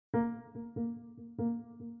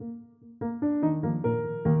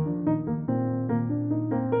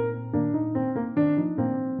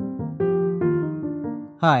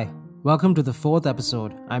Hi, welcome to the fourth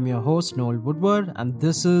episode. I'm your host, Noel Woodward, and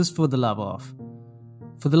this is For the Love of.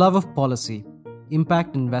 For the Love of Policy,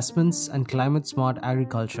 Impact Investments and Climate Smart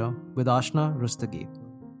Agriculture with Ashna Rustagi.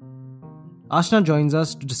 Ashna joins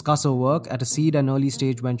us to discuss her work at a seed and early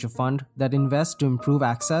stage venture fund that invests to improve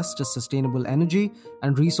access to sustainable energy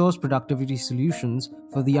and resource productivity solutions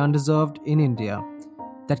for the underserved in India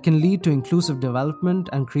that can lead to inclusive development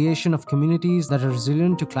and creation of communities that are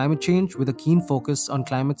resilient to climate change with a keen focus on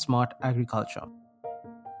climate-smart agriculture.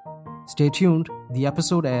 Stay tuned, the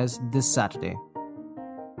episode airs this Saturday.